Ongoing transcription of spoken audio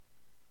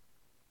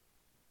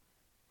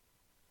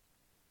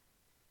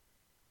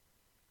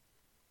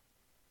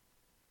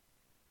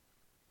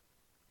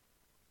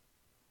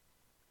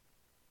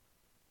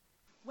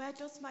Where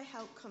does my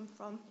help come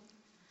from?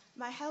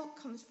 My help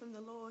comes from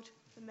the Lord,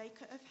 the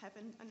maker of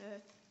heaven and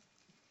earth.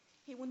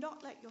 He will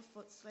not let your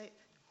foot slip.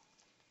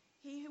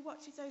 He who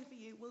watches over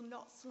you will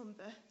not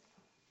slumber.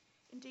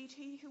 Indeed,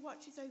 he who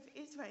watches over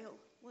Israel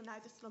will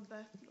neither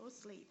slumber nor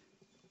sleep.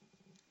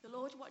 The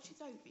Lord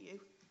watches over you.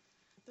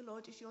 The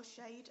Lord is your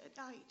shade at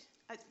night,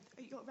 at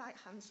your right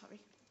hand,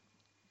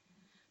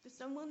 The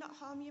sun will not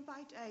harm you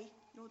by day,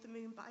 nor the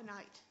moon by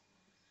night.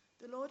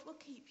 The Lord will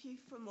keep you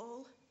from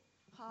all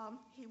harm.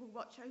 He will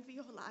watch over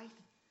your life.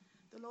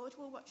 The Lord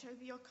will watch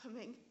over your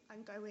coming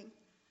and going,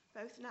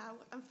 both now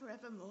and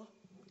forevermore.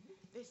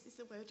 This is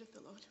the word of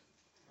the Lord.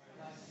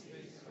 Thanks be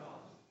to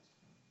God.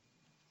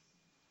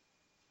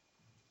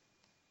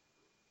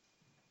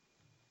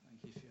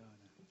 Thank you,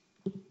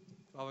 Fiona.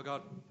 Father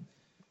God,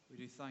 we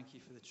do thank you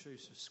for the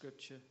truths of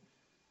Scripture.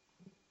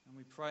 And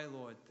we pray,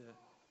 Lord, that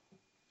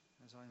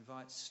as I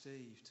invite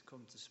Steve to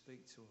come to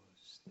speak to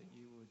us, that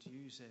you would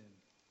use him,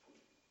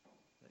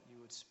 that you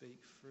would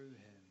speak through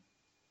him,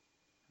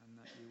 and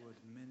that you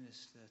would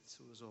minister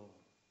to us all.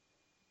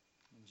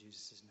 In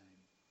Jesus'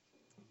 name,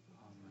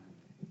 amen.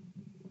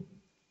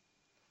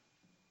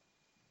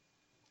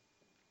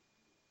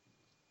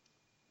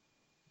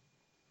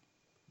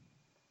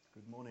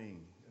 Good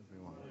morning,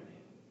 everyone.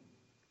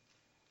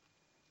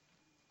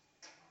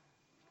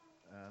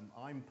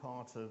 I'm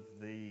part of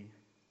the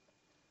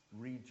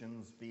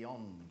Regions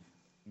Beyond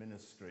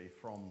ministry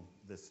from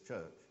this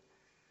church.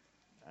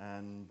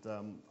 And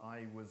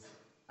I was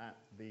at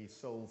the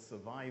Soul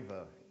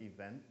Survivor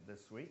event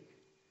this week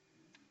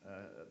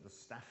at the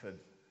Stafford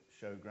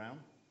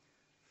Showground.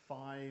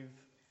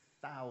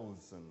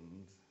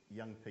 5,000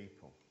 young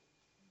people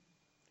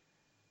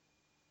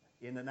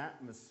in an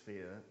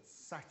atmosphere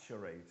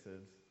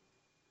saturated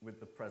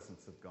with the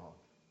presence of God.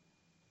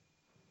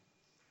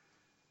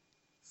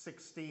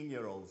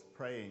 16-year-olds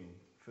praying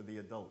for the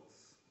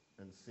adults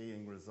and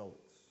seeing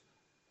results.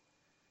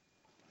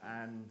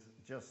 And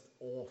just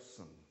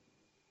awesome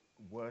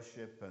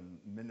worship and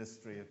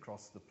ministry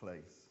across the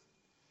place.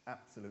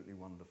 Absolutely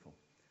wonderful.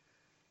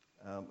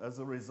 As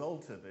a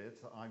result of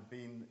it, I've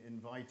been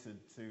invited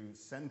to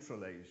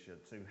Central Asia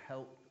to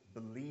help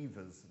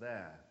believers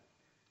there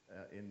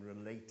in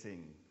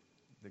relating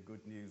the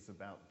good news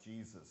about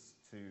Jesus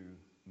to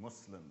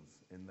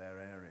Muslims in their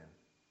area.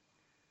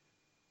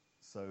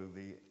 So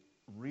the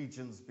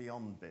Regions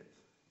Beyond bit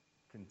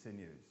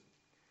continues.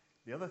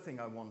 The other thing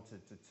I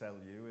wanted to tell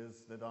you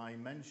is that I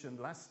mentioned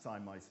last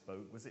time I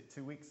spoke, was it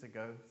 2 weeks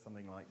ago,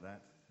 something like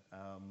that,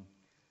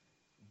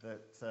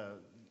 that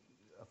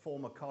a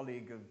former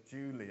colleague of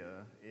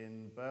Julia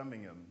in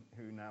Birmingham,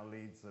 who now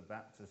leads a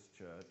Baptist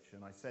church,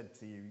 and I said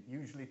to you,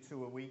 usually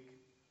 2 a week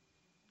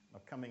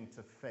are coming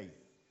to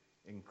faith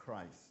in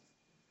Christ.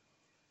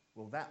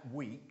 Well, that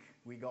week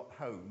we got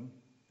home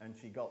and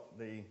she got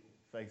the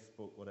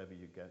Facebook, whatever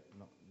you get,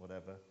 not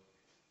whatever,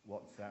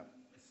 WhatsApp,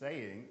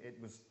 saying it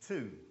was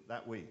 2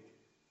 that week.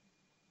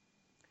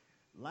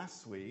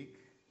 Last week,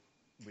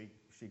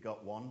 she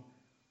got 1,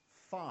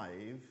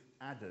 5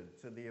 added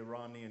to the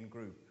Iranian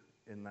group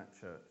in that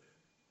church,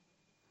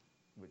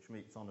 which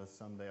meets on a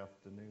Sunday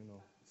afternoon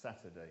or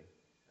Saturday.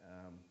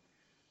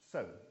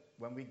 So,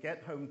 when we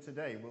get home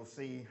today, we'll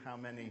see how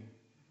many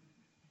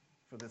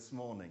for this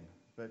morning.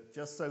 But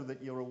just so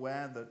that you're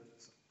aware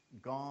that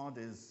God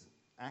is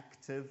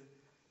active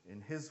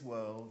in his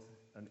world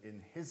and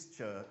in his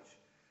church,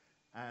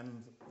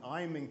 and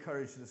I'm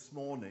encouraged this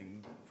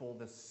morning for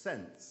the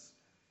sense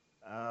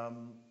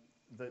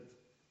that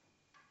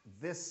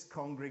this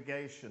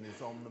congregation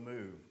is on the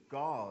move.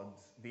 God,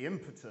 the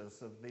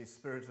impetus of the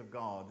Spirit of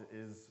God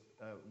is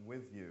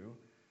with you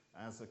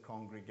as a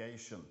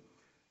congregation.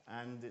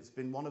 And it's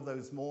been one of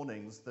those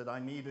mornings that I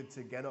needed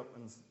to get up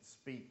and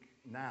speak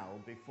now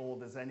before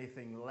there's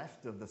anything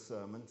left of the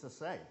sermon to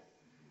say,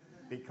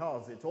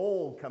 because it's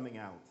all coming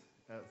out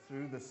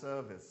through the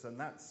service, and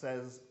that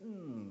says,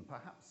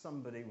 perhaps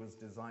somebody was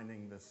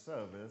designing this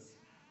service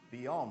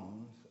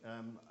beyond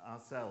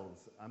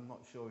ourselves. I'm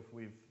not sure if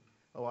we've...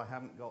 Oh, I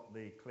haven't got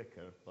the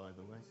clicker, by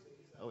the way.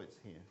 Oh, it's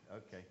here.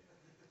 Okay.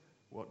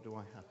 What do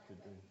I have to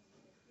do?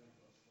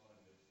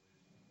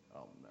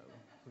 Oh, no.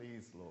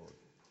 Please, Lord.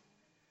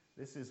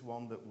 This is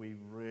one that we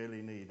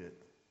really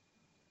needed.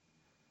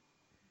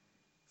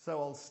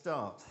 So I'll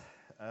start.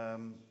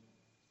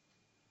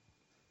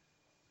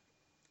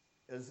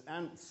 As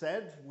Ant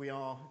said, we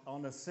are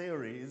on a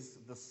series,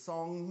 The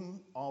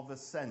Song of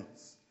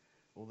Ascents,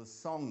 or the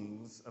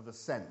Songs of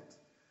Ascent.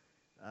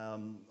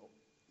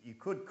 You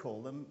could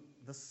call them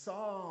the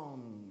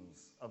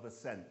Psalms of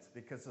Ascent,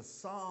 because a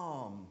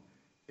psalm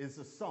is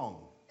a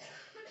song.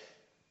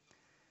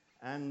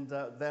 And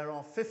there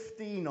are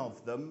 15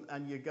 of them,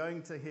 and you're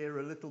going to hear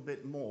a little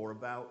bit more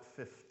about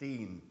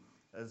 15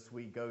 as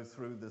we go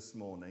through this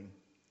morning.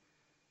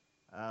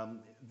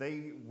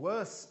 They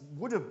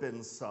would have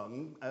been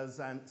sung, as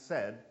Ant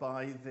said,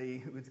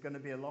 it's going to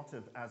be a lot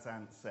of as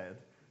Ant said,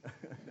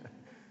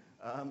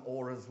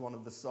 or as one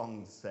of the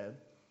songs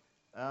said.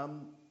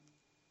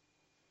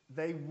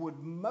 They would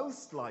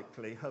most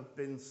likely have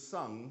been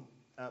sung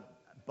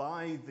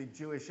by the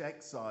Jewish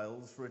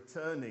exiles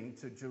returning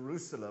to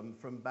Jerusalem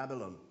from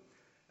Babylon.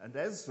 And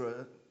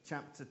Ezra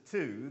chapter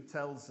 2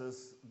 tells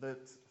us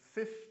that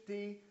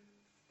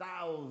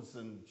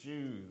 50,000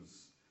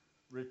 Jews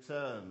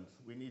returned.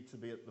 We need to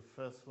be at the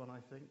first one, I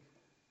think.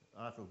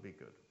 That'll be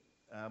good.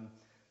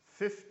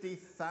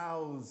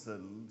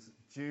 50,000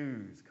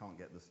 Jews, can't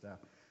get the staff.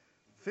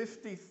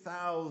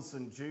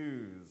 50,000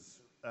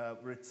 Jews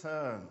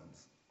returned.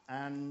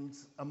 And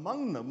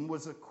among them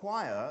was a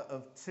choir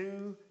of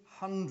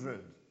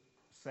 200,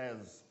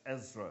 says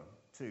Ezra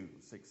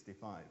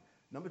 2:65.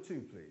 Number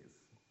 2, please.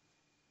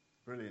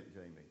 Brilliant,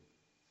 Jamie.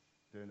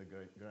 Doing a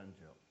grand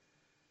job.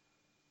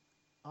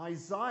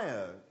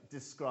 Isaiah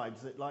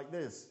describes it like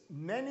this: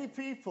 many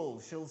people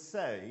shall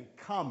say,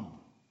 "Come,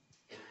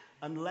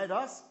 and let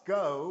us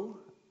go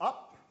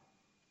up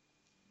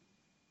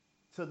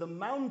to the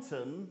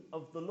mountain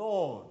of the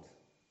Lord."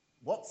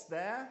 What's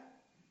there?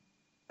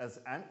 As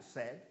Ant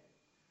said,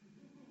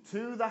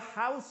 to the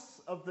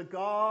house of the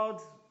God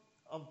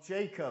of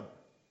Jacob,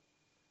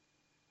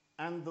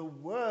 and the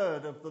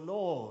word of the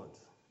Lord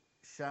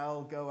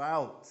shall go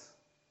out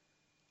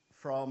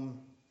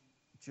from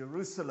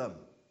Jerusalem.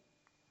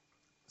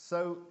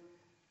 So,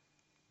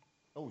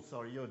 oh,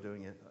 sorry, you're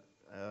doing it.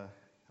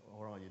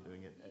 Or are you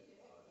doing it?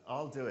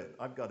 I'll do it.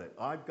 I've got it.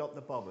 I've got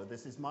the bobber.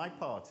 This is my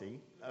party.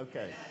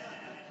 Okay.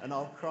 And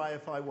I'll cry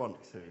if I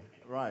want to.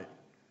 Right.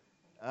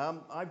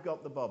 I've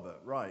got the bobber.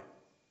 Right.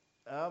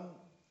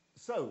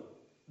 So,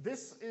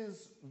 this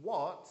is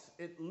what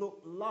it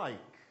looked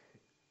like.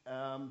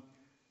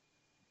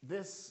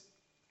 This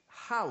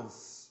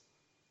house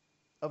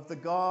of the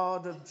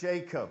God of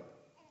Jacob,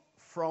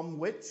 from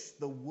which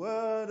the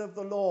word of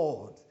the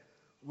Lord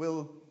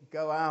will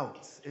go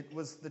out. It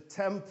was the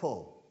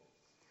temple.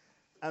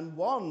 And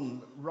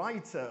one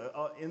writer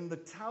in the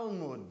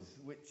Talmud,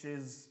 which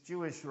is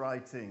Jewish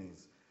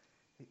writings,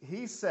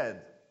 he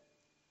said,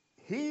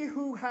 "He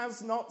who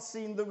has not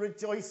seen the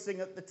rejoicing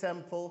at the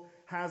temple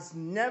has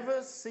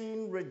never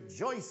seen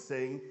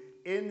rejoicing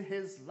in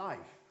his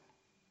life."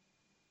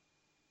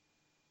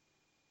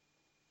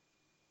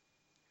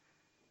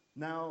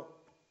 Now,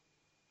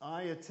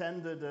 I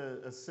attended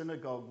a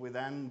synagogue with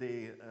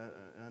Andy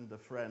and a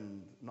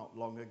friend not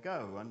long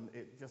ago, and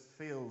it just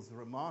feels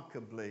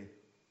remarkably,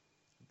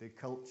 the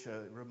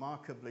culture,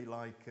 remarkably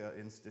like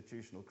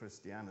institutional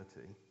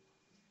Christianity.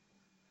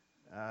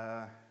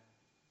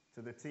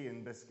 To the tea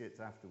and biscuits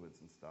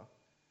afterwards and stuff.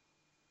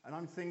 And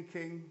I'm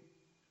thinking,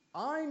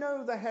 I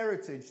know the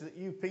heritage that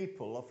you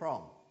people are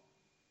from.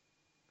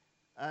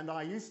 And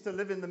I used to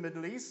live in the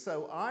Middle East,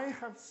 so I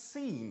have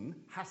seen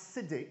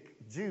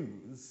Hasidic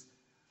Jews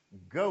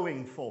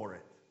going for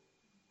it.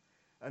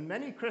 And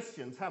many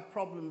Christians have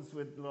problems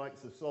with the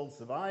likes of Soul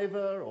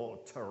Survivor or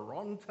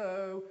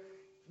Toronto.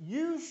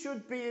 You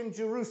should be in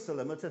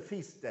Jerusalem at a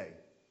feast day.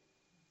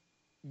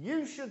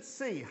 You should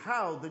see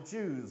how the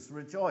Jews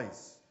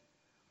rejoice.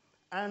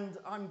 And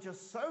I'm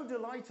just so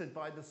delighted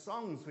by the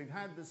songs we've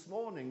had this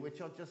morning,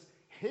 which are just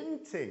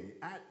hinting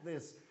at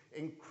this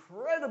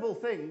incredible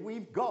thing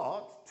we've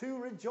got to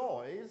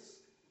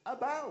rejoice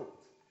about.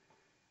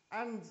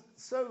 And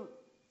so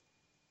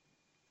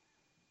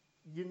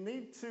you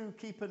need to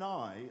keep an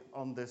eye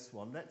on this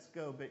one. Let's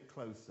go a bit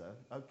closer.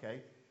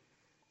 Okay.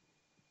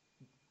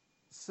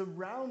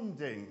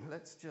 Surrounding,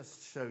 let's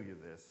just show you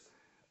this.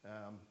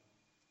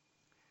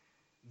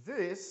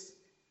 This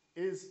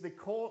is the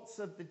courts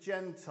of the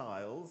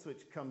Gentiles,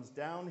 which comes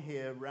down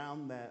here,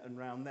 round there, and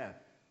round there.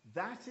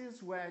 That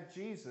is where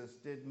Jesus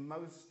did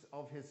most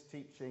of his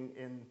teaching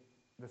in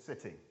the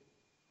city.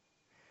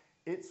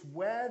 It's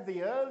where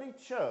the early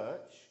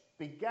church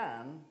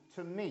began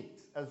to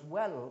meet, as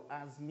well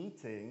as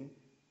meeting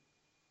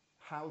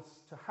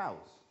house to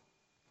house.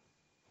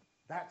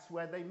 That's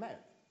where they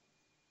met.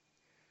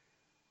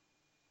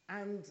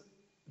 And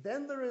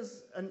then there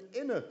is an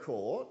inner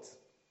court,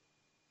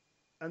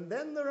 and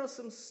then there are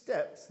some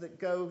steps that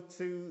go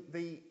to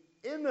the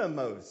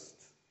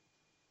innermost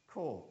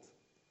court.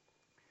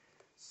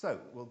 So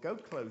we'll go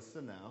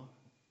closer now,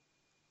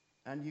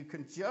 and you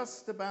can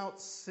just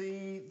about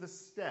see the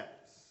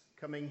steps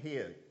coming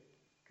here.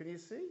 Can you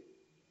see?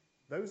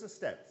 Those are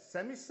steps,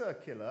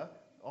 semicircular.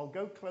 I'll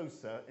go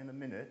closer in a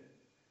minute.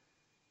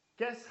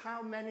 Guess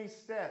how many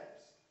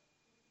steps?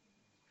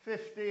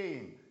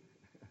 15.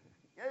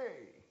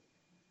 Yay!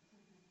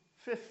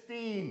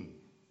 15.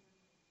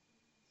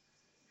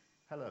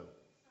 Hello.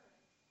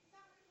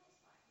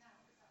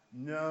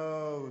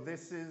 No,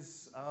 this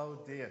is, oh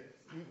dear.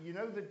 You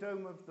know the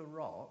Dome of the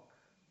Rock?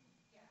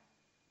 Yeah.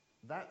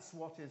 That's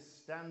what is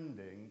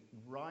standing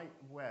right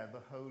where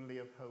the Holy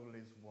of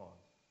Holies was.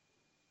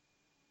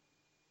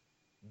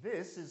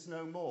 This is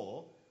no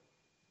more.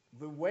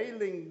 The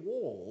Wailing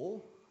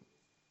Wall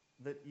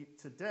that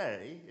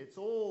today, it's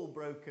all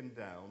broken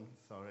down.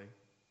 Sorry.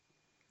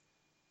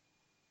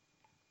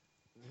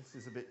 This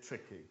is a bit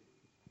tricky.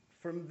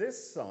 From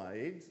this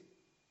side,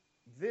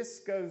 this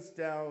goes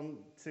down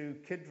to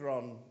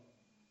Kidron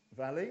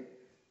Valley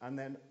and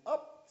then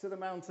up to the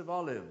Mount of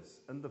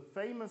Olives. And the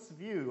famous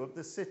view of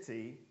the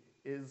city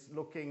is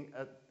looking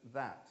at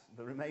that,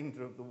 the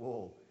remainder of the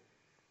wall.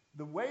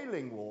 The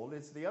Wailing Wall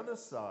is the other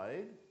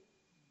side,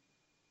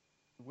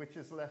 which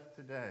is left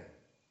today.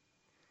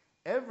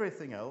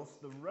 Everything else,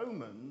 the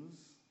Romans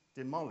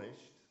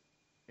demolished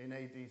in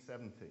AD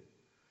 70.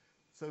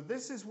 So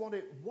this is what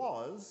it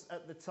was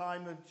at the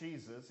time of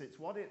Jesus. It's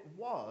what it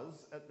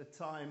was at the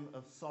time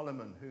of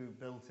Solomon, who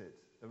built it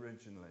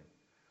originally.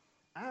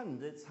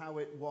 And it's how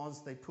it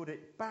was, they put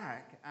it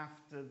back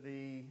after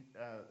the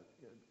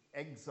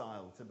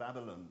exile to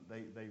Babylon.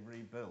 They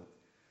rebuilt.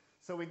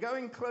 So we're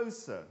going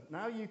closer.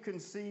 Now you can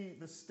see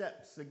the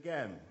steps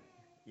again.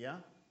 Yeah?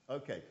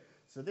 Okay.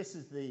 So this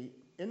is the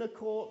inner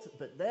court,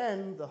 but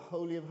then the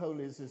Holy of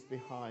Holies is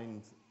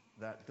behind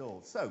that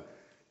door. So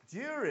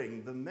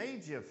during the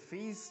major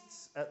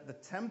feasts at the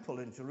temple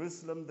in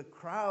Jerusalem, the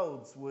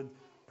crowds would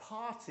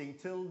party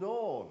till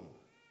dawn.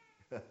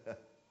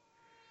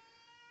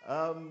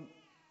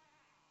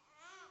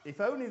 If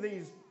only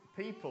these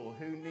people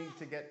who need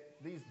to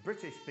get, these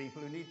British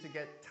people who need to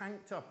get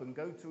tanked up and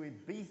go to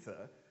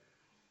Ibiza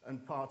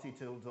and party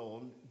till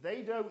dawn,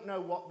 they don't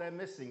know what they're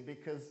missing,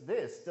 because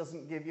this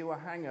doesn't give you a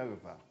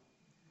hangover.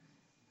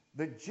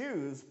 The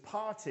Jews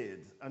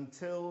partied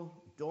until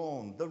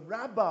dawn. The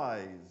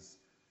rabbis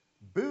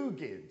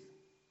boogied,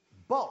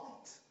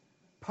 bopped,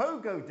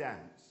 pogo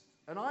danced.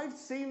 And I've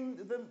seen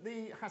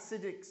the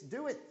Hasidics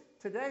do it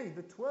today,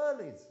 the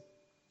twirlies.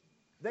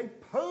 They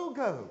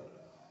pogo.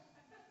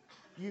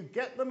 You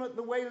get them at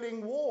the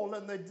Wailing Wall,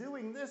 and they're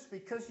doing this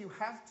because you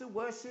have to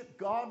worship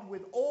God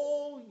with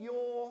all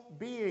your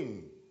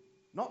being.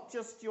 Not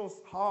just your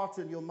heart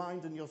and your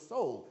mind and your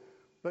soul,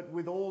 but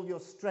with all your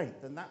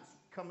strength. And that's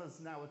come as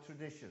now a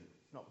tradition.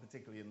 It's not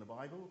particularly in the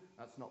Bible.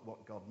 That's not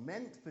what God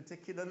meant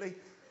particularly,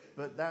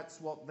 but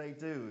that's what they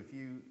do. If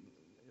you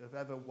have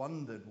ever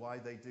wondered why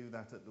they do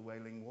that at the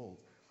Wailing Walls.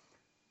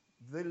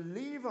 The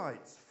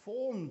Levites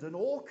formed an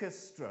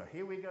orchestra.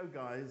 Here we go,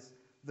 guys.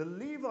 The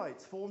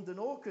Levites formed an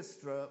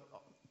orchestra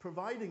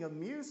providing a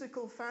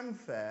musical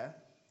fanfare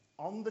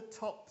on the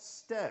top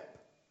step,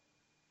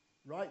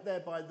 right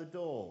there by the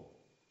door,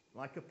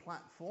 like a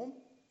platform.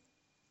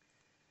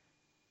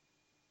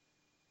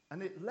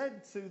 And it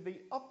led to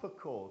the upper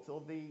court,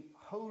 or the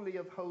Holy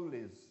of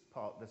Holies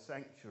part, the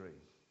sanctuary.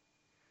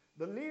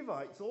 The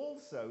Levites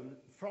also,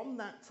 from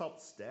that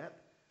top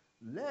step,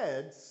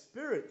 led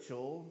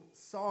spiritual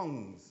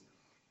songs,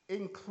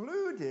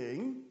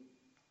 including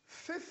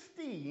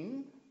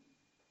 15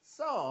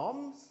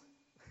 psalms.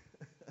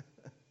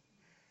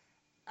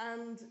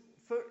 And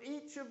for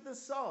each of the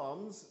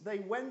psalms, they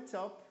went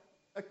up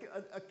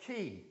a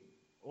key,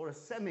 or a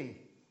semi,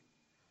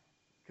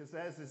 because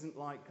theirs isn't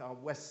like our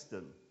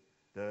Western.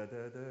 Da,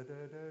 da, da,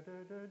 da, da,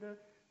 da, da.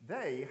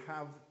 They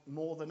have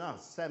more than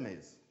us,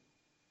 semis.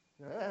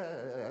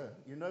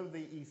 You know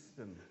the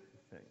Eastern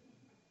thing.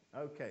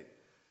 Okay.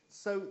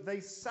 So they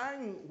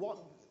sang what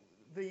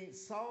the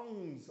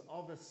songs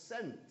of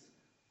ascent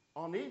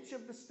on each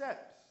of the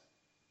steps,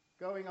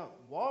 going up,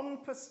 one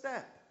per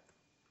step.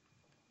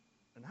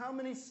 And how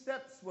many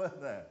steps were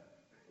there?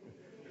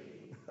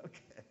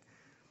 Okay.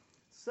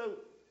 So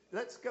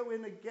let's go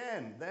in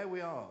again. There we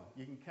are.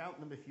 You can count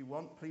them if you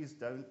want. Please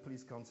don't.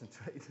 Please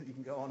concentrate. You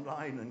can go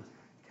online and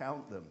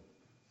count them.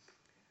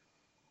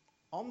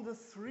 On the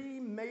three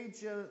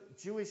major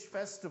Jewish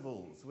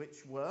festivals,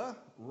 which were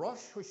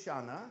Rosh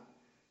Hashanah,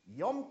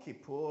 Yom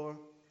Kippur,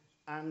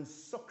 and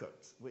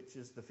Sukkot, which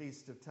is the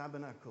Feast of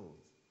Tabernacles,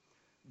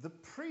 the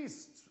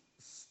priests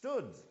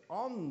stood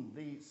on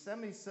the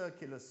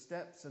semicircular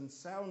steps and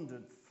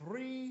sounded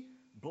 3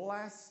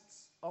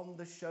 blasts on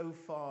the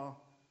shofar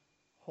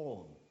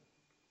horn.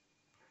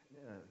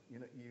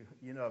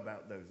 You know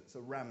about those. It's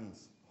a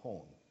ram's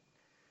horn.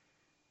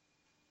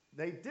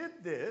 They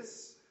did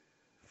this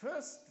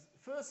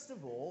first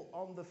of all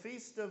on the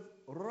feast of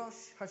Rosh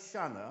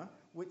Hashanah,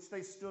 which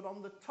they stood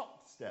on the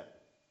top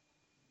step.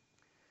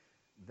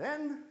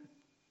 Then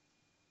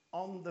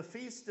on the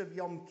feast of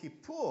Yom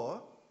Kippur,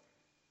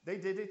 they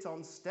did it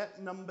on step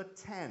number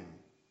 10.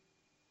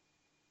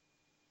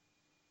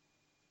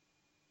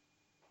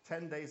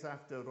 10 days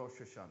after Rosh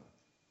Hashanah.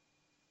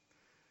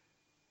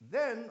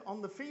 Then,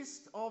 on the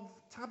Feast of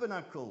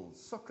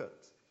Tabernacles,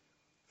 Sukkot,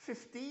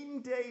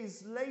 15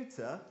 days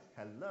later,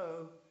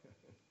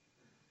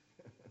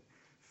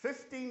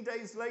 15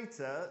 days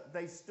later,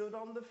 they stood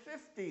on the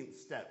 15th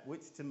step,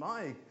 which to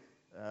my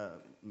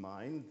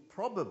mind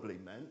probably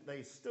meant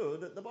they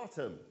stood at the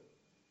bottom.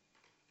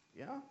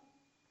 Yeah?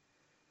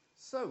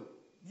 So,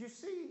 you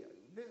see,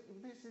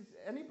 this is,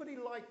 anybody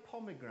like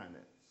pomegranates?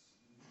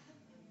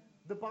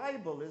 The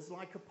Bible is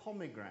like a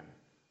pomegranate.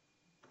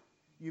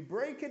 You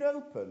break it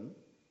open,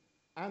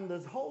 and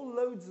there's whole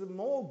loads of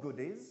more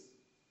goodies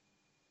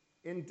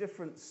in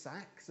different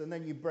sacks, and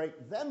then you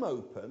break them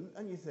open,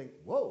 and you think,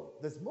 whoa,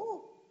 there's more.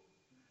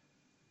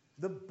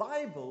 The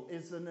Bible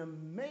is an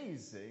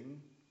amazing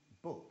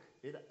book.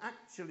 It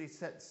actually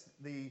sets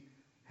the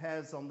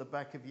hairs on the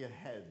back of your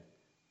head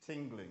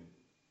tingling.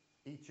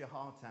 Eat your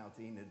heart out,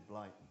 Enid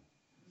Blyton.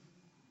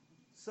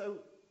 So,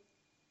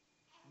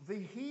 the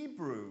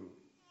Hebrew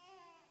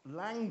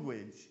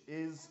language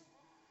is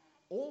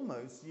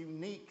almost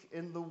unique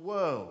in the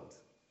world,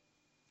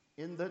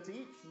 in that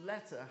each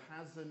letter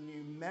has a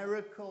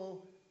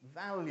numerical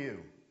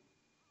value.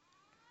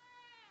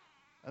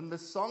 And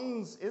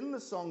in the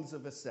songs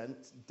of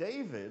ascent,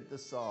 David, the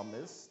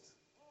psalmist,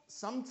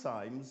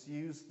 sometimes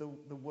used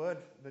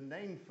the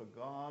name for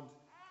God,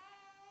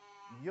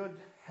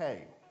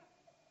 Yud-Hey.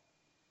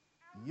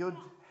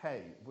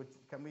 Yud-Hey.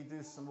 Can we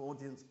do some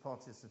audience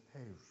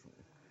participation?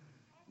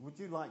 Would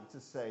you like to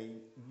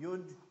say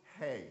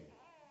Yud-Hey?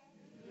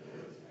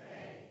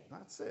 Yud-Hey.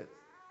 That's it.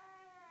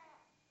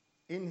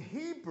 In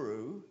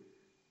Hebrew,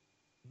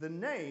 the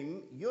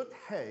name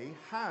Yud-Hey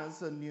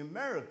has a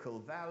numerical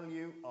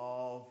value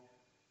of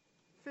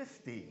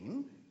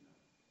 15.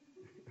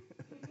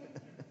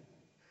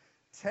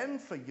 10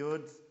 for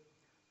Yud,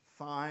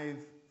 5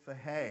 for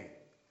Hey.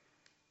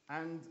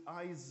 And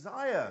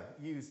Isaiah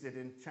used it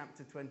in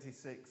chapter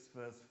 26,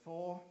 verse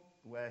 4,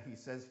 where he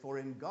says, "For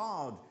in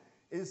God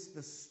is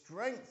the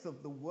strength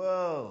of the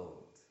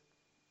world."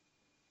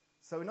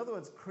 So in other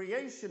words,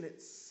 creation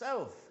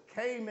itself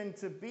came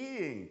into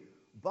being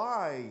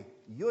by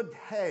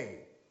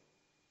Yud-Hey.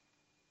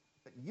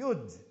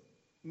 Yud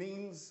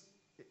means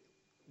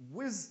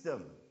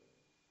wisdom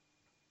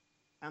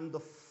and the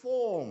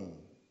form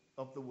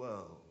of the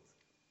world,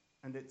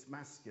 and it's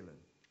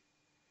masculine.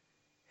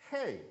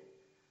 Hey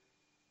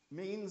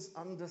means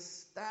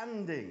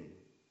understanding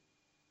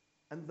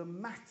and the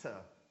matter,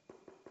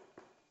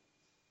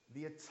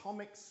 the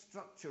atomic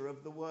structure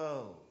of the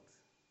world.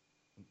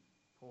 And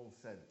Paul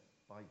said,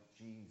 by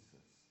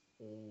Jesus,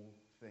 all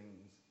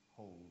things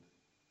hold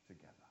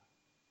together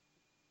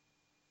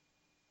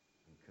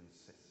and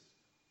consist.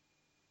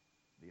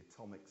 The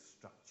atomic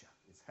structure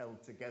is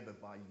held together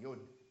by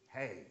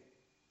Yud-Hey.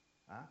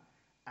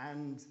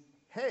 And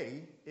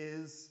Hey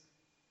is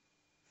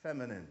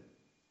feminine.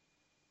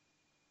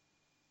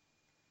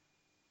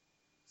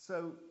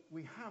 So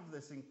we have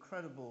this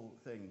incredible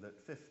thing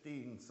that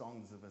 15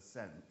 songs of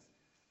ascent,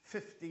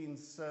 15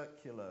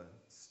 circular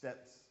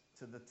steps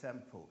to the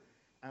temple,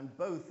 and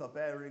both are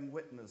bearing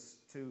witness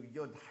to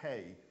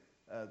Yud-Hey,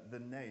 the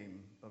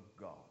name of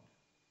God.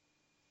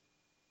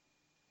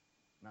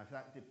 Now, if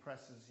that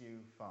depresses you,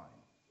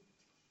 fine.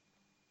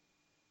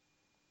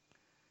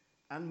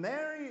 And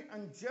Mary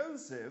and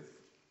Joseph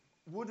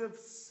would have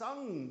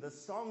sung the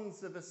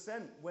songs of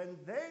ascent when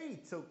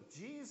they took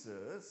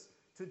Jesus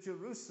to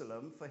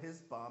Jerusalem for his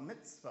bar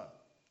mitzvah.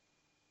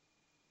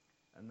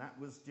 And that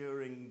was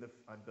during,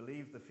 I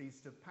believe, the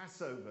Feast of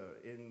Passover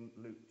in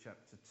Luke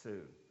chapter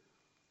 2.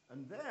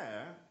 And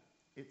there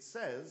it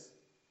says,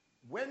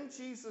 when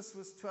Jesus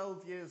was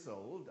 12 years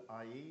old,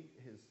 i.e.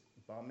 his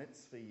bar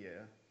mitzvah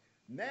year,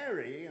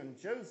 Mary and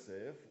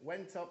Joseph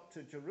went up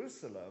to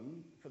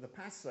Jerusalem for the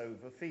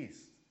Passover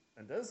feast.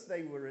 And as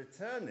they were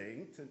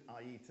returning,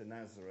 i.e. to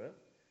Nazareth,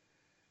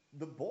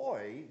 the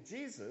boy,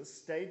 Jesus,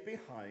 stayed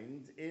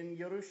behind in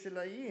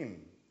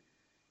Jerusalem.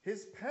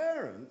 His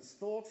parents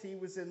thought he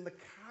was in the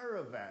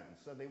caravan,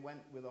 so they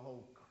went with a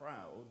whole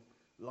crowd,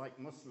 like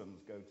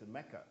Muslims go to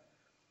Mecca.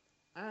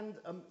 And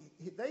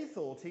they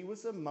thought he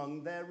was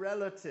among their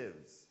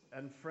relatives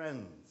and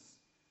friends,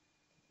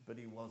 but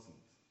he wasn't.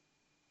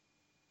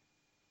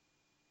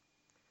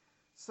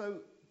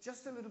 So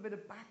just a little bit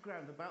of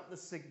background about the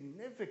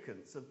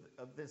significance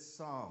of this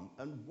psalm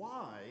and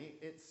why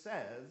it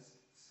says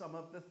some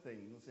of the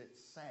things it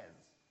says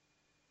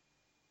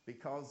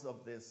because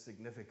of this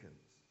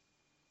significance.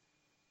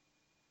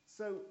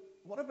 So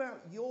what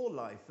about your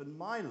life and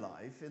my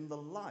life in the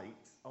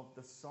light of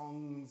the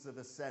songs of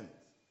ascent?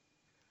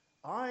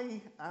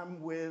 I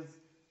am with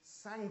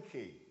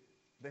Sankey,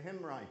 the hymn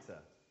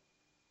writer.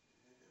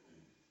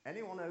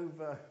 Anyone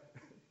over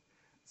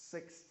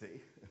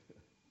 60?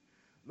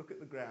 Look at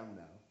the ground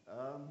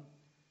now.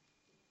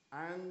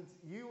 And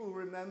you will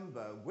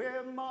remember,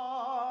 we're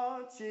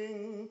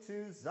marching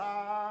to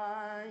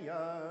Zion.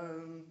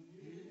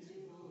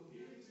 Beautiful,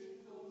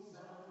 beautiful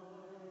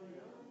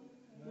Zion.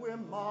 We're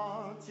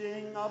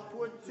marching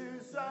upward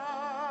to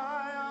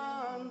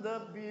Zion,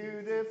 the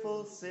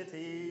beautiful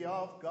city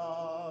of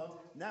God.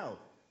 Now,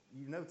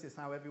 you notice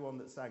how everyone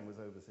that sang was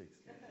over 60.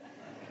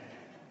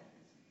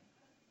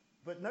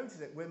 But notice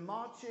it, we're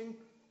marching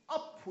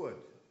upward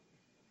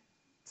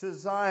to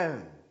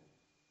Zion,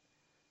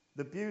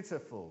 the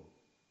beautiful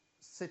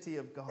city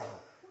of God.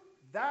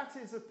 That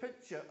is a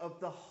picture of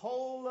the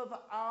whole of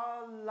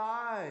our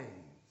lives.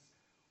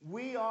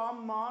 We are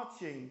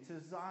marching to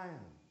Zion.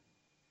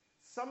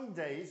 Some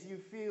days you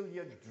feel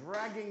you're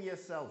dragging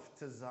yourself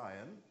to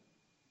Zion.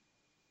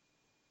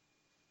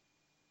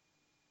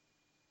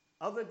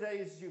 Other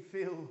days you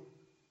feel,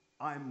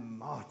 I'm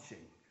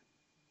marching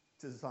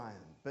to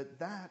Zion. But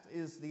that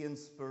is the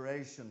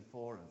inspiration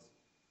for us.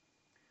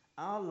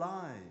 Our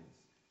lives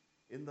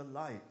in the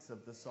light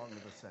of the Song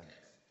of Ascents.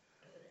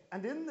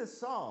 And in the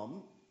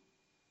psalm,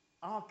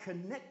 our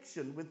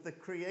connection with the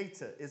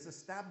Creator is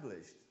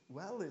established.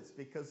 Well, it's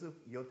because of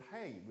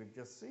Yud-Hey, we've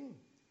just seen.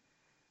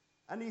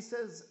 And he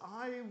says,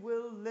 I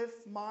will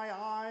lift my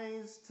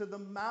eyes to the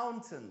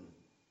mountain.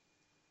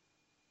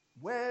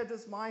 Where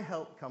does my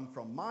help come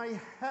from? My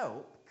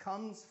help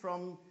comes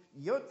from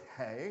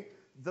Yud-He,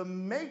 the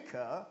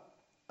maker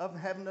of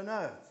heaven and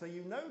earth. So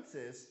you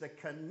notice the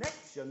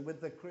connection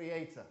with the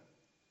Creator,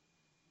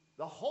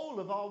 the whole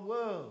of our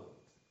world.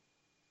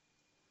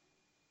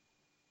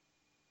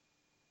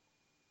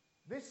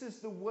 This is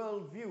the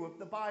worldview of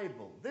the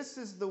Bible. This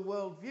is the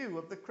worldview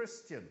of the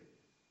Christian.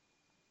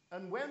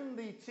 And when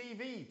the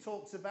TV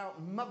talks about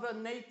Mother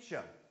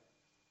Nature,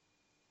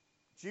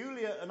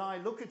 Julia and I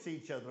look at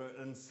each other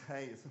and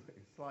say,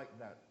 it's like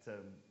that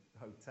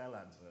hotel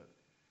advert,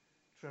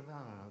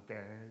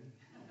 Travagin.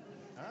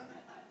 Huh?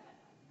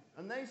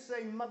 And they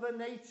say Mother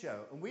Nature,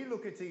 and we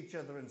look at each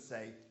other and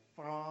say,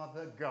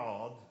 Father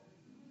God.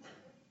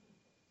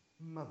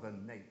 Mother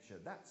Nature,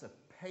 that's a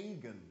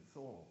pagan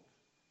thought.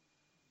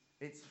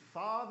 It's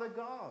Father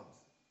God,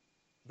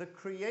 the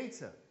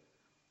Creator.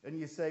 And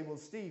you say, well,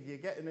 Steve, you're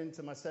getting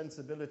into my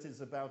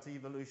sensibilities about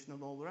evolution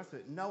and all the rest of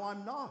it. No,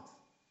 I'm not.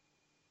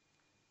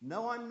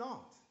 No, I'm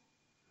not.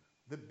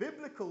 The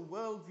biblical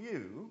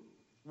worldview,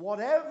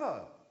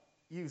 whatever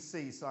you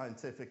see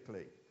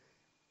scientifically,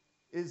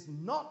 is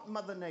not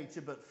Mother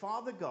Nature but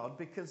Father God,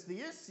 because the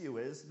issue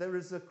is there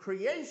is a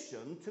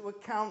creation to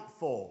account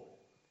for.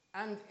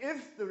 And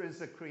if there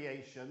is a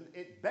creation,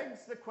 it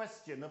begs the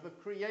question of a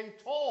creator.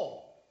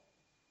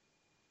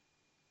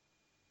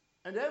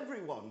 And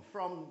everyone,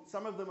 from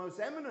some of the most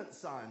eminent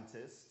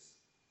scientists,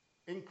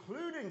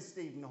 including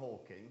Stephen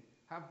Hawking,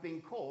 have been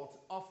caught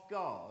off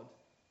guard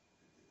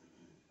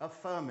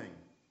affirming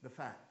the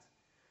fact.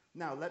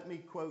 Now, let me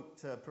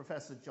quote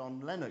Professor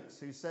John Lennox,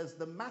 who says,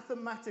 the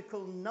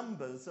mathematical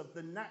numbers of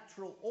the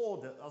natural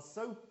order are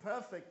so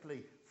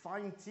perfectly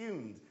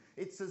fine-tuned,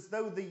 it's as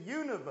though the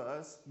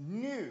universe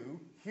knew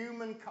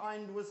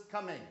humankind was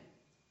coming.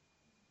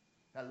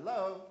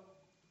 Hello?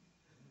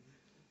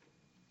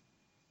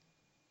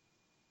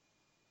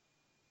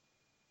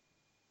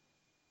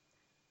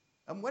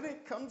 And when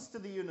it comes to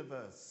the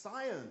universe,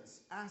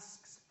 science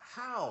asks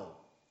how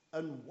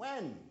and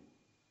when.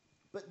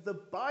 But the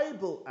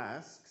Bible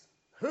asks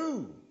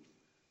who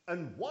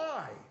and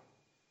why.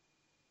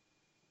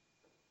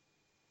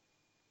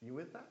 You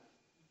with that?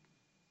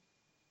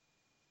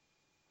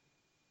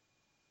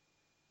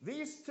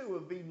 These two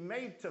have been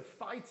made to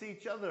fight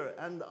each other,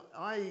 and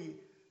I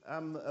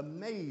am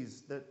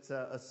amazed that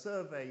a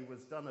survey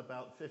was done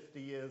about 50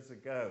 years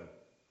ago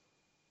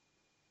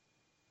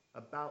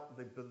about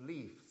the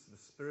beliefs, the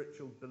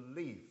spiritual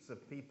beliefs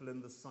of people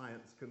in the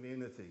science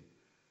community.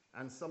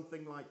 And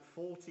something like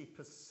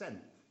 40%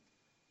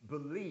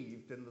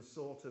 believed in the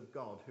sort of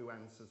God who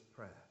answers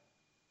prayer.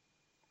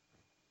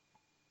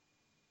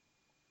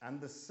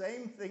 And the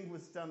same thing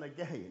was done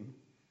again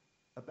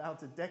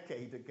about a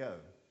decade ago.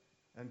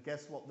 And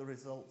guess what the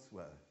results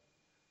were?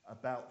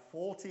 About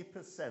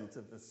 40%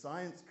 of the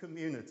science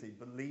community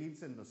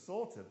believes in the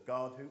sort of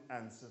God who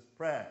answers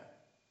prayer.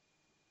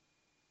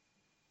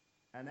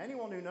 And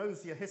anyone who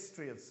knows your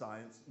history of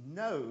science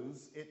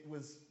knows it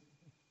was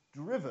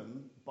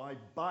driven by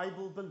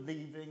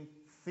Bible-believing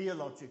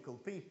theological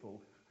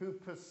people who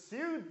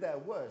pursued their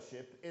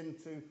worship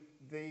into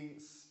the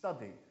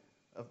study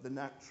of the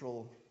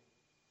natural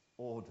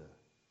order.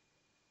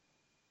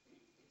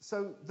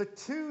 So the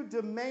two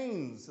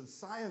domains of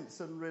science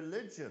and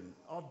religion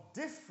are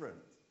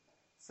different.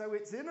 So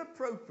it's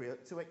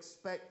inappropriate to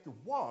expect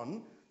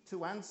one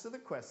to answer the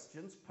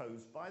questions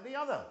posed by the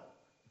other.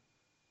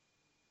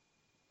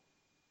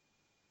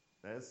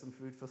 There's some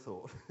food for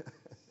thought.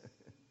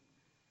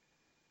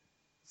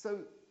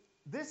 So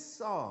this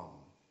psalm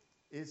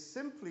is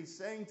simply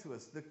saying to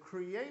us the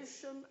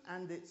creation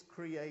and its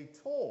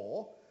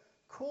creator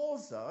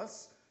cause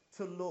us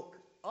to look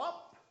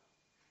up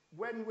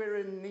when we're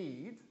in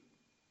need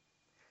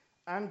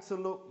and to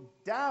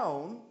look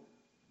down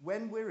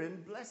when we're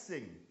in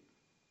blessing.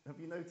 Have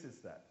you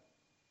noticed that?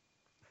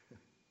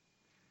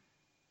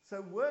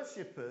 So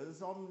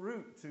worshippers en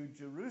route to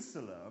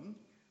Jerusalem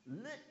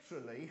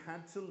literally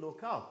had to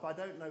look up. I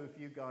don't know if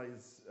you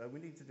guys, we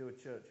need to do a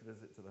church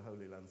visit to the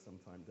Holy Land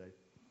sometime, Dave.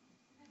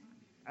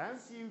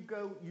 As you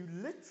go, you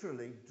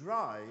literally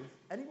drive.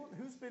 Anyone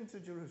who's been to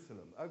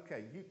Jerusalem?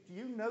 Okay,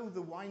 you know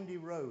the windy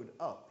road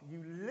up.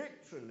 You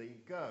literally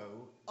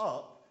go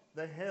up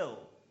the hill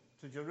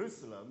to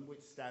Jerusalem,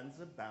 which stands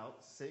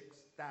about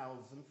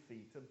 6,000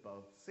 feet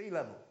above sea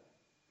level.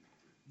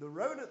 The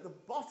road at the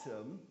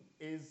bottom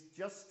is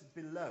just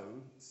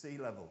below sea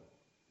level.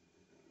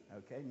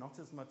 Okay, not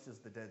as much as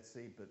the Dead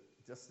Sea, but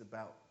just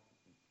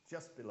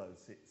below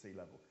sea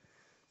level.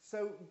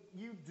 So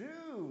you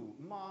do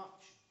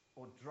march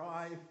or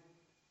drive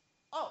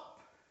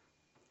up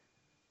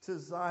to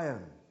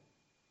Zion,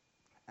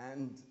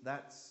 and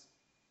that's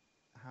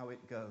how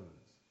it goes.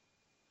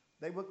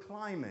 They were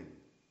climbing,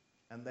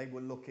 and they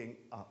were looking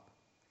up.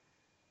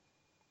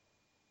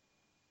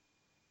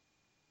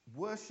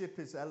 Worship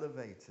is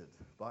elevated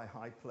by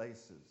high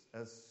places,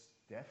 as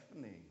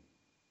Stephanie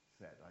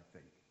said, I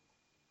think.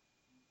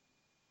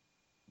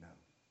 No.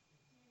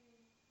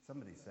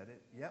 Somebody said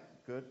it.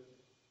 Yep, good.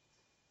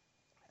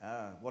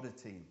 What a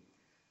team.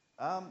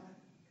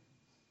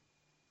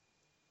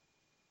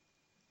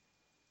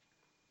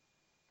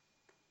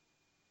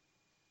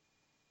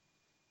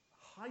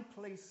 high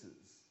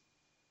places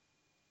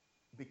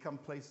become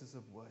places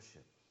of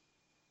worship.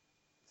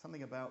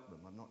 Something about them,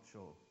 I'm not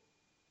sure.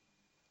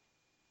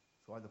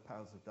 That's why the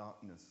powers of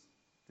darkness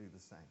do the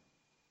same.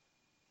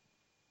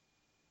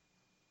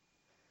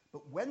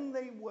 But when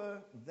they were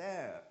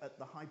there at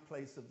the high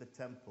place of the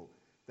temple,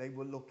 they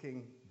were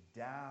looking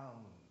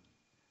down.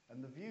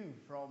 And the view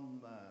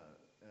from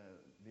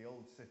the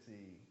old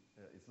city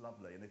is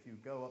lovely. And if you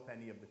go up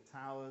any of the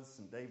towers,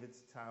 St.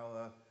 David's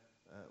Tower,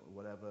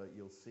 whatever,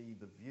 you'll see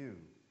the view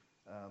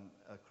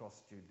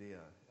across Judea.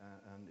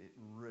 And it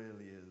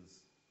really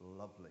is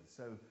lovely.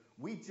 So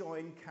we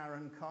join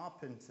Karen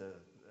Carpenter,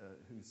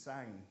 who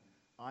sang,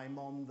 "I'm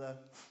on the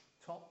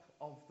top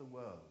of the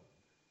world."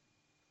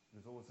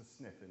 There's always a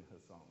sniff in her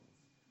songs.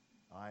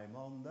 I'm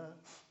on the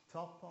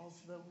top of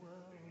the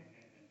world.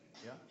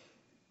 Yeah?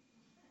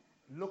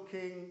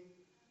 Looking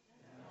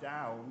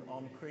down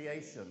on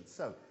creation.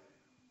 So,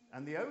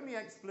 and the only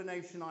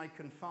explanation I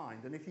can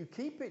find, and if you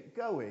keep it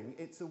going,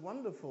 it's a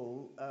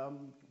wonderful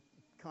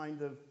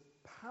kind of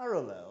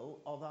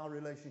parallel of our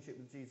relationship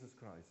with Jesus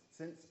Christ.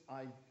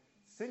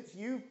 Since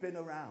you've been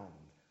around,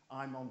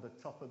 I'm on the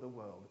top of the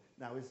world.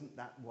 Now, isn't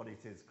that what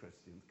it is,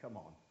 Christians? Come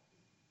on.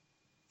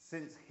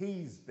 Since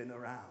he's been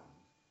around,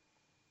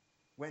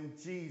 when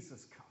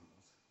Jesus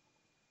comes,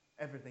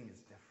 everything is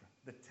different.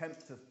 The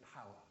tempter's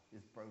power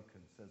is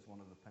broken, says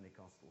one of the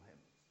Pentecostal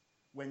hymns.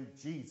 When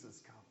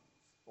Jesus comes,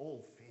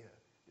 all fear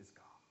is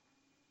gone.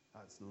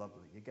 That's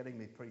lovely. You're getting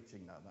me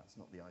preaching now. That's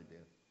not the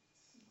idea.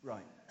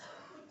 Right.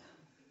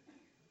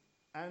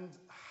 And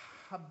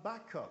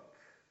Habakkuk,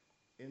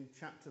 in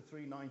chapter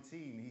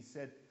 3:19, he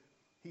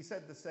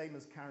said the same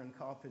as Karen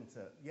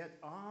Carpenter, "Yet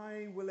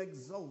I will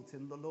exult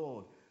in the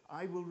Lord.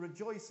 I will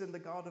rejoice in the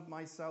God of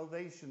my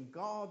salvation.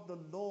 God, the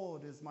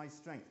Lord, is my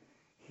strength.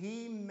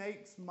 He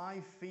makes my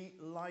feet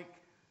like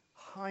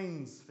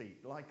hinds'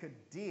 feet, like a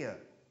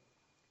deer.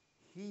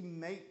 He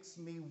makes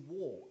me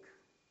walk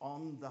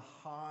on the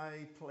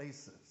high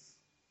places,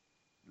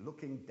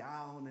 looking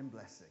down in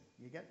blessing."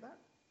 You get that?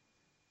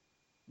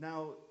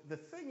 Now, the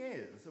thing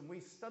is, and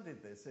we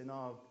studied this in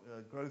our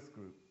growth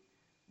group,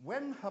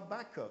 when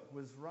Habakkuk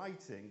was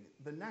writing,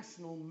 the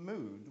national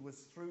mood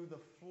was through the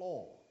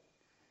floor.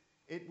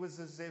 It was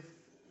as if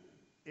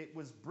it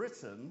was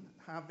Britain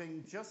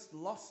having just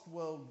lost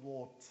World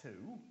War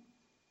II,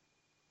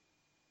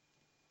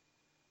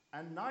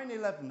 and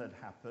 9/11 had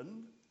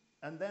happened,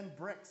 and then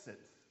Brexit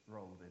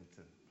rolled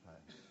into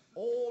play.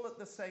 All at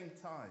the same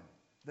time.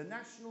 The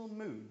national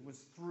mood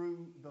was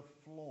through the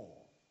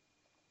floor.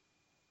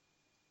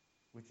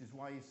 Which is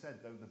why he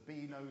said, though there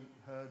be no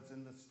herds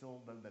in the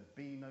stall, though there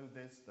be no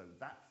this, though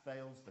that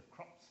fails, the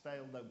crops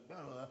fail, though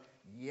blah, blah, blah,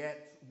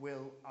 yet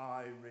will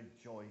I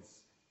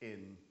rejoice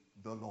in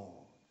the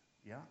Lord.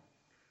 Yeah?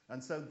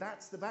 And so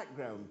that's the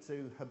background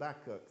to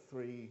Habakkuk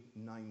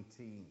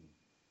 3:19.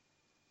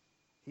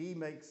 He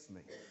makes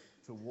me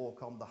to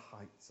walk on the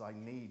heights. I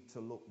need to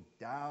look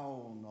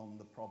down on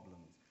the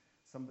problems.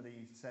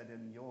 Somebody said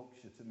in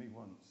Yorkshire to me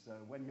once,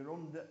 when you're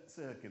under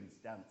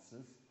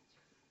circumstances,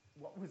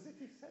 what was it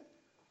he said?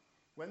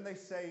 When they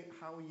say,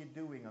 "How are you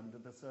doing under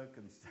the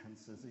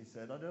circumstances?" he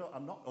said,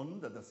 "I'm not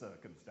under the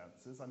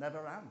circumstances. I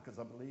never am, because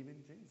I believe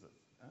in Jesus.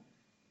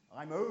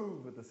 I'm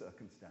over the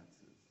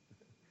circumstances.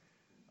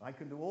 I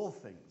can do all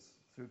things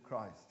through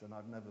Christ," and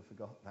I've never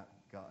forgot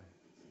that guy.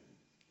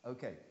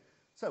 Okay,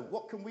 so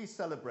what can we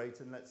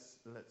celebrate? And let's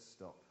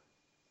stop.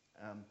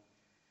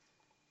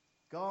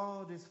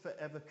 God is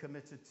forever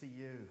committed to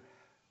you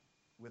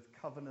with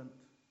covenant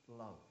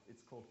love.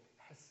 It's called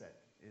Hesed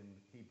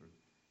in Hebrew.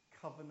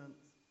 Covenant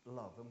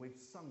love. And we've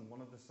sung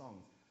one of the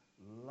songs,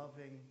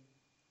 Loving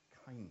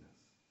Kindness.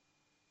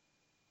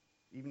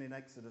 Even in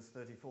Exodus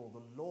 34,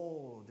 the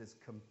Lord is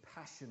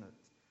compassionate,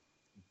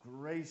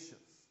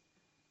 gracious,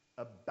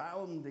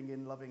 abounding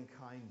in loving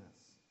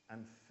kindness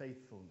and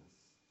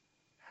faithfulness.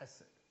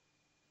 Hesed.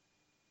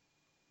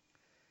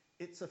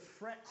 It's a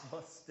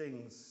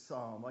fret-busting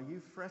psalm. Are you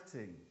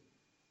fretting?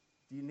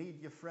 Do you need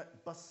your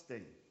fret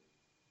busting?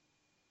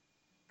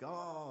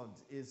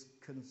 God is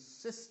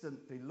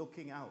consistently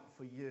looking out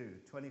for you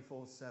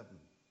 24/7.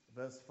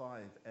 Verse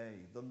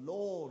 5a, the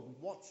Lord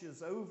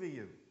watches over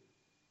you.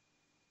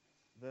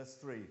 Verse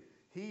 3,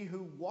 he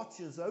who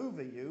watches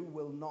over you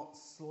will not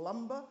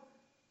slumber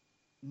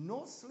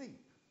nor sleep.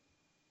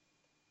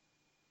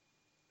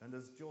 And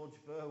as George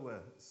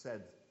Verwer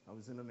said, I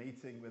was in a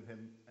meeting with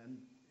him,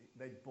 and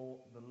they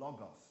bought the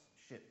Logos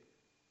ship.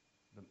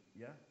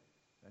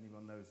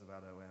 Anyone knows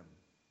about OM?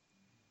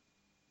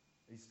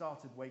 He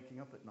started waking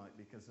up at night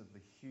because of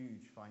the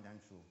huge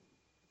financial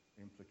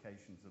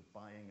implications of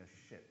buying a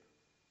ship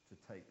to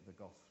take the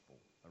gospel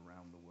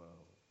around the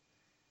world.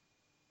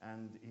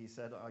 And he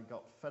said, I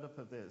got fed up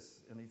of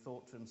this, and he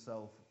thought to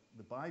himself,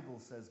 the Bible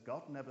says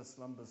God never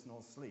slumbers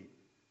nor sleep,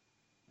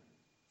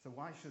 so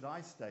why should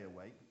I stay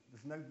awake?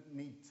 There's no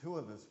need two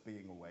of us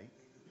being awake.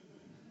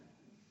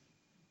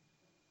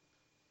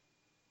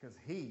 Because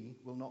he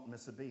will not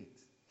miss a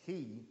beat.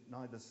 He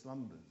neither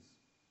slumbers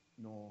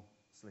nor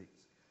sleeps.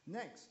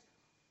 Next,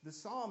 the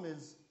psalm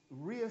is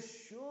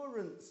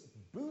reassurance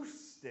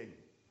boosting.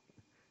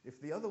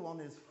 If the other one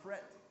is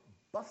fret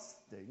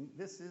busting,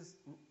 this is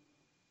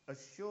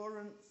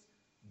assurance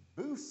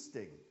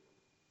boosting.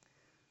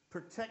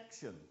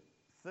 Protection,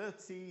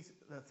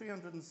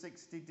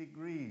 360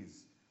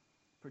 degrees.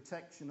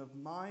 Protection of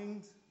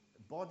mind,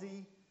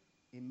 body,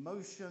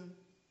 emotion,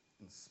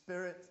 and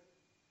spirit.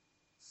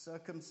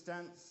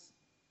 Circumstance,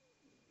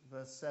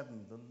 verse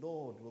 7, the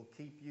Lord will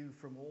keep you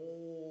from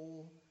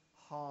all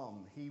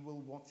harm. He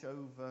will watch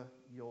over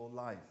your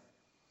life.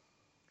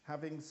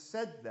 Having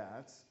said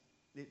that,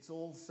 it's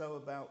also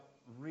about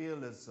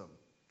realism.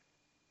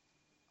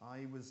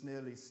 I was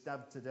nearly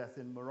stabbed to death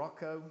in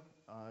Morocco.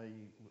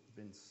 I've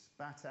been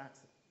spat at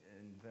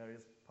in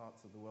various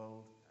parts of the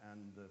world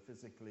and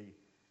physically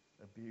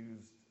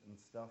abused and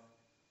stuff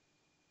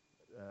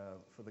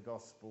for the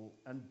gospel.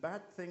 And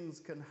bad things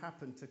can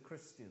happen to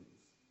Christians.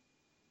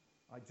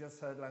 I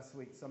just heard last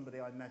week somebody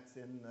I met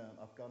in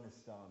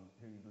Afghanistan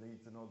who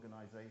leads an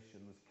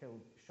organization was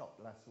shot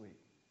last week.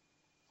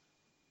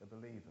 A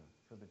believer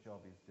for the job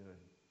he's doing.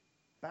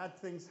 Bad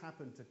things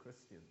happen to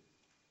Christians.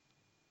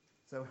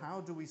 So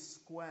how do we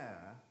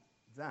square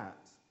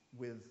that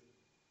with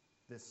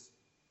this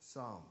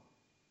psalm?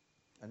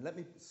 And let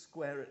me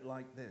square it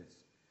like this.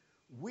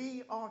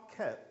 We are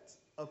kept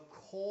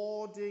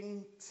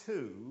according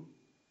to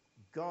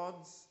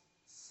God's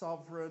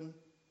sovereign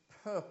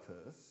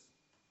purpose.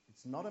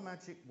 It's not a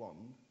magic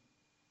wand,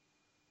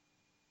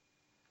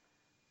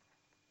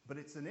 but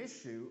it's an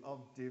issue of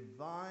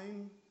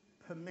divine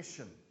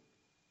permission.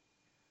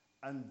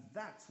 And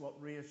that's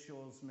what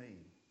reassures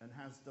me and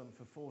has done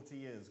for 40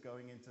 years,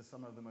 going into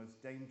some of the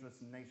most dangerous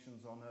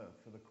nations on earth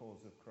for the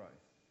cause of Christ.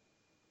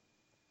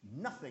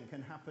 Nothing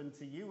can happen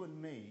to you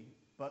and me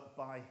but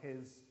by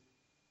his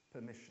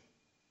permission.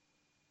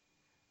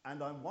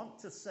 And I want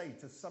to say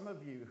to some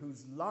of you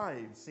whose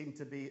lives seem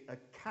to be a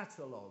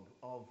catalogue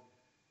of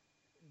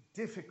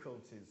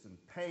difficulties and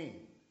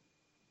pain,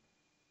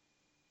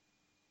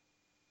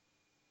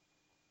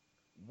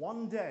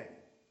 one day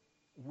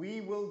we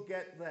will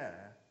get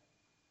there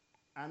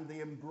and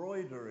the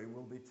embroidery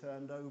will be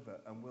turned over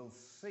and we'll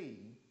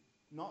see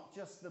not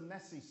just the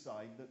messy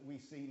side that we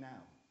see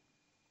now.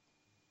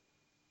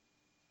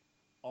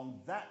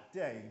 On that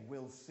day,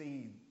 we'll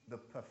see the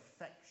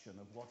perfection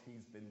of what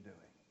he's been doing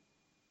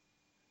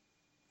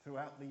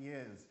throughout the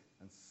years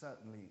and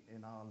certainly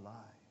in our lives.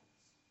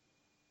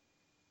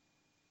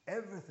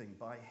 Everything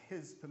by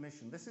his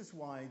permission. This is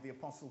why the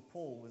Apostle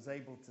Paul was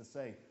able to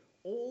say,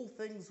 all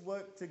things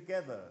work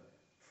together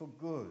for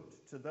good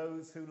to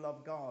those who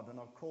love God and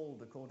are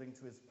called according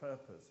to his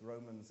purpose,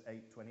 Romans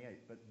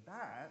 8:28. But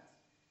that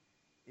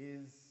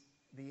is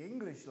the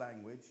English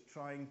language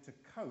trying to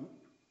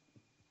cope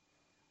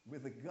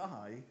with a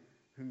guy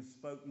who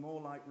spoke more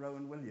like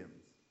Rowan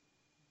Williams.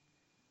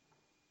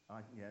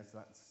 Yes,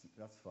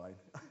 that's fine.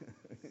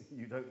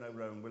 You don't know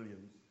Rowan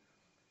Williams.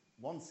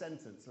 One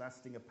sentence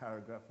lasting a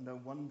paragraph. No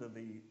wonder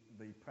the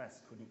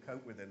press couldn't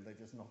cope with him. They're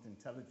just not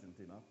intelligent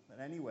enough. But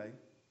anyway,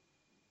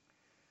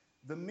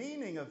 the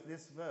meaning of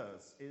this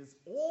verse is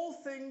all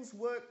things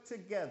work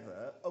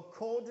together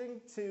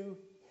according to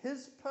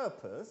his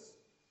purpose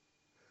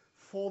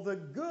for the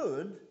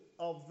good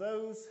of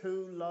those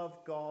who love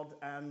God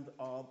and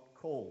are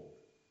called.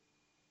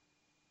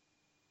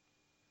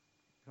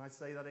 Can I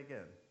say that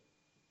again?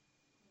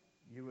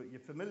 You're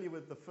familiar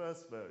with the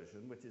first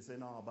version, which is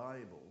in our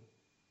Bible.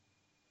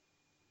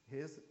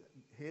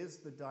 Here's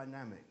the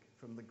dynamic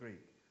from the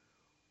Greek.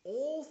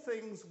 All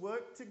things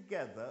work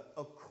together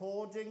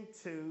according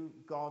to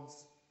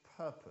God's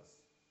purpose.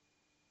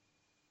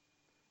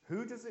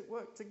 Who does it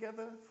work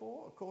together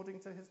for according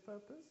to his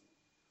purpose?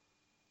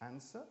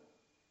 Answer.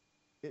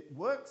 It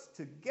works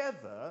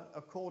together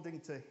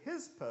according to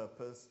his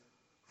purpose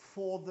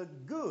for the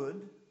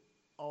good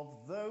of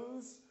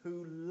those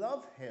who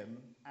love him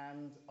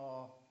and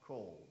are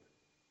called.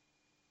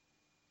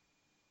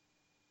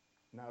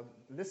 Now,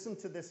 listen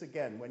to this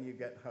again when you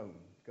get home.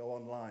 Go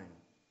online.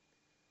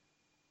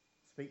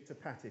 Speak to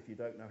Pat if you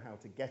don't know how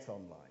to get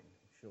online.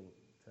 She'll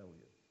tell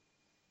you.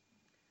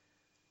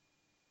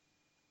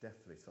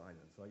 Deathly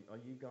silence. Are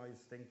you guys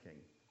thinking?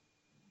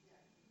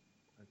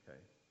 Yeah. Okay.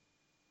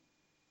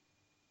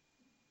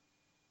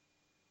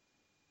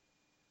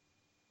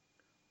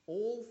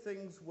 All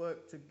things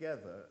work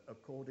together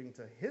according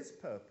to his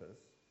purpose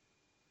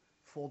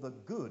for the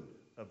good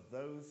of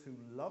those who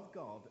love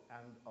God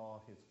and are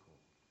his called.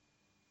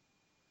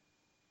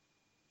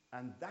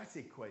 And that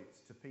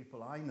equates to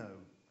people I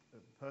know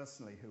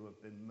personally who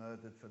have been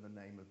murdered for the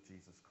name of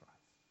Jesus Christ.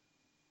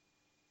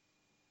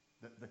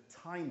 The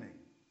timing,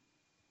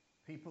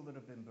 people that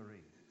have been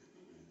bereaved,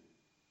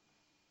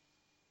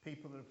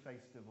 people that have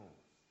faced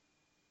divorce,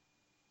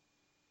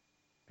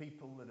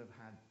 people that have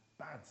had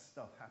bad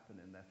stuff happen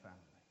in their family.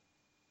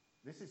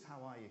 This is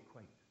how I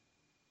equate.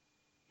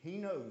 He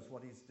knows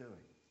what he's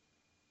doing.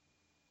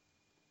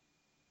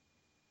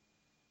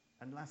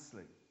 And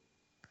lastly,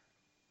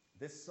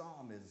 this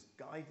psalm is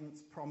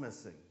guidance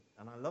promising.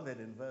 And I love it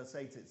in verse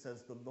 8. It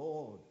says, the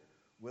Lord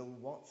will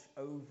watch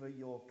over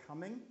your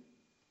coming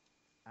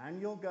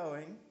and you're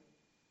going,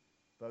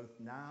 both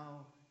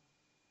now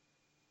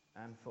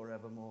and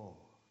forevermore.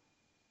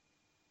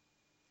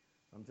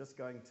 I'm just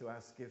going to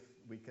ask if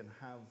we can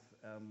have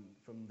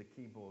from the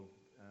keyboard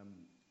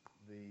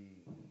the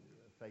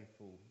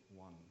faithful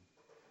one.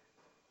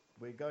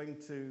 We're going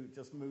to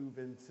just move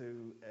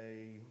into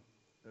a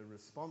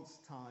response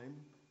time,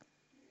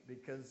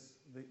 because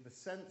the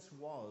sense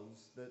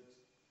was that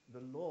the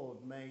Lord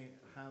may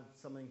have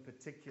something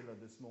particular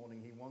this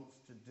morning he wants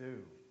to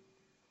do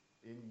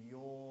in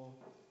your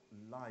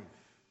life,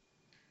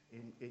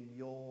 in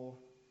your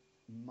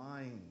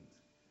mind,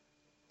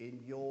 in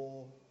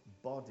your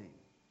body.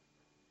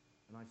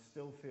 And I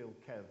still feel,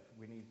 Kev,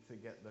 we need to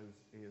get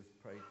those ears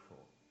prayed for.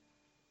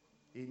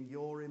 In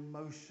your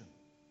emotion.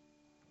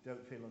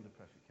 Don't feel under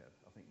pressure, Kev.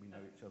 I think we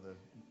know each other.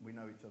 We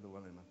know each other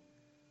well enough.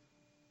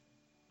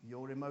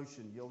 Your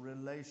emotion, your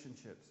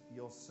relationships,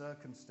 your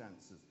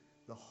circumstances,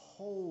 the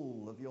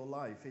whole of your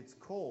life. It's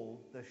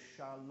called the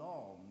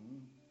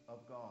shalom of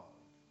God.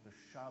 The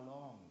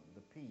shalom,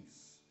 the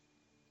peace.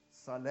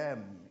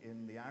 Salem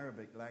in the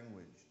Arabic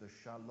language. The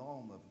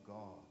shalom of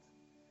God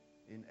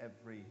in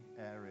every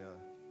area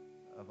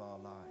of our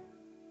life.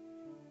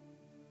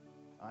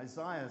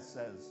 Isaiah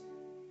says,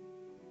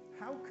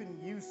 how can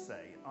you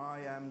say,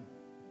 I am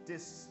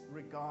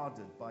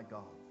disregarded by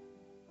God?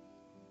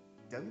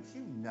 Don't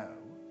you know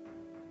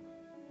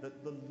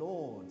that the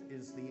Lord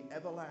is the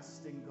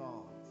everlasting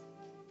God,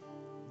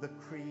 the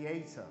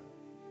creator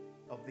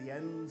of the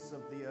ends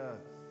of the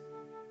earth,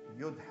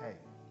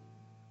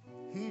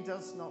 Yud-He. He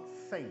does not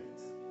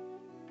faint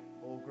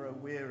or grow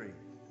weary.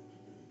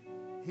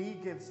 He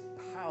gives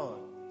power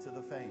to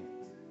the faint,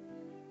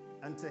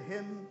 and to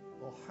him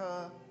or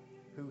her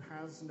who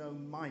has no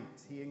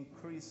might, he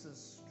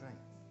increases strength.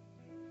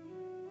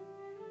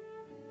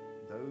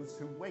 Those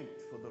who wait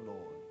for the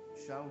Lord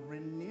shall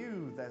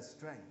renew their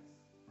strength.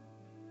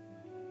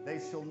 They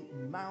shall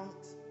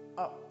mount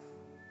up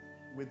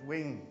with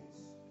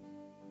wings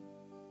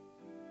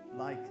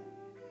like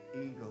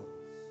eagles.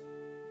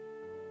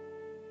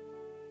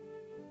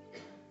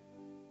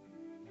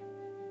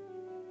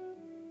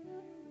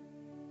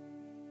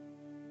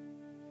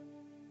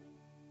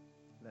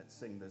 Let's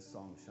sing this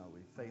song, shall we?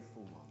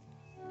 Faithful One.